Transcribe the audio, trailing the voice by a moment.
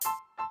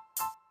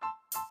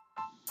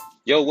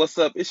Yo, what's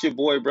up? It's your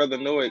boy, Brother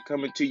Noid,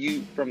 coming to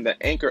you from the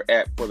Anchor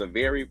app for the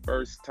very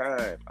first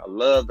time. I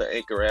love the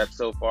Anchor app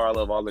so far. I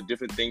love all the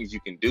different things you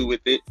can do with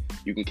it.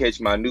 You can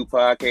catch my new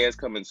podcast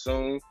coming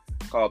soon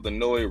called The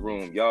Noid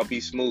Room. Y'all be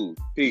smooth.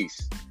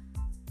 Peace.